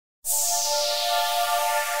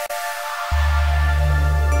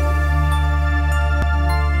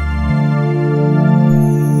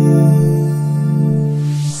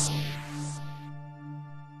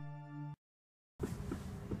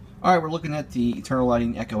Alright, we're looking at the Eternal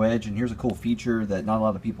Lighting EchoEDGE, and here's a cool feature that not a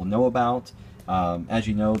lot of people know about. As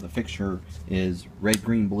you know, the fixture is red,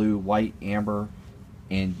 green, blue, white, amber,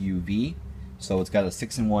 and UV. So it's got a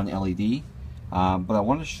 6-in-1 LED. But I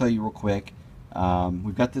wanted to show you real quick.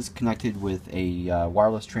 We've got this connected with a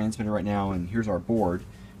wireless transmitter right now, and here's our board.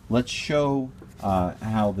 Let's show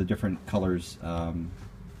how the different colors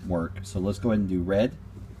work. So let's go ahead and do red,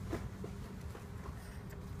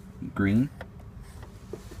 green,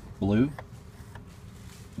 blue,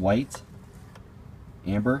 white,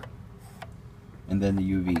 amber, and then the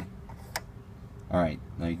UV. Alright,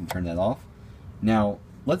 now you can turn that off. Now,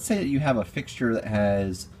 let's say that you have a fixture that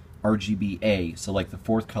has RGBA, so like the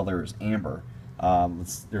fourth color is amber.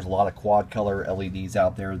 There's a lot of quad color LEDs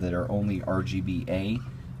out there that are only RGBA,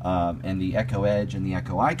 and the EchoEDGE and the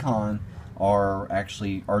EchoICON are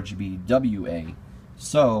actually RGBWA.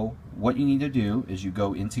 So what you need to do is you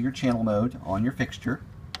go into your channel mode on your fixture,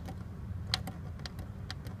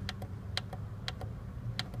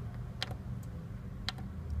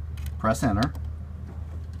 press enter,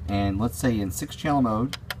 and let's say in 6-channel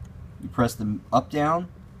mode you press the up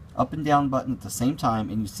and down button at the same time,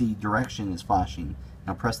 and you see direction is flashing.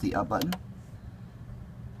 Now press the up button.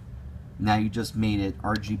 Now you just made it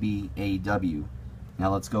RGBAWUV.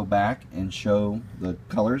 Now let's go back and show the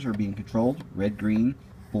colors are being controlled. Red, green,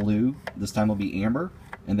 blue, this time will be amber,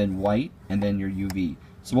 and then white, and then your UV.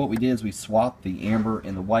 So what we did is we swapped the amber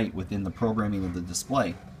and the white within the programming of the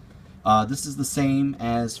display. This is the same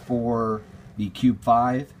as for the Cube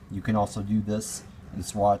 5. You can also do this and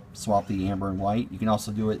swap the amber and white. You can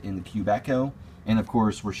also do it in the Cube Echo, and of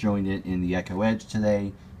course we're showing it in the EchoEDGE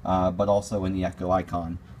today, but also in the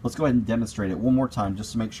EchoICON. Let's go ahead and demonstrate it one more time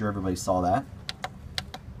just to make sure everybody saw that.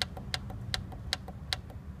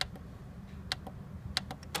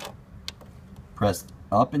 Press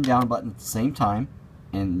up and down button at the same time,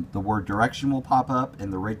 and the word direction will pop up,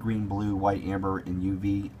 and the red, green, blue, white, amber, and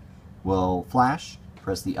UV will flash.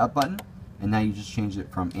 Press the up button, and now you just changed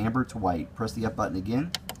it from amber to white. Press the up button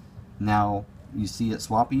again. Now you see it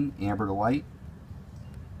swapping amber to white.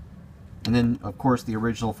 And then of course the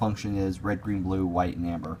original function is red, green, blue, white, and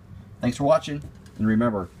amber. Thanks for watching, and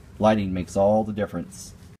remember, lighting makes all the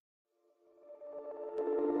difference.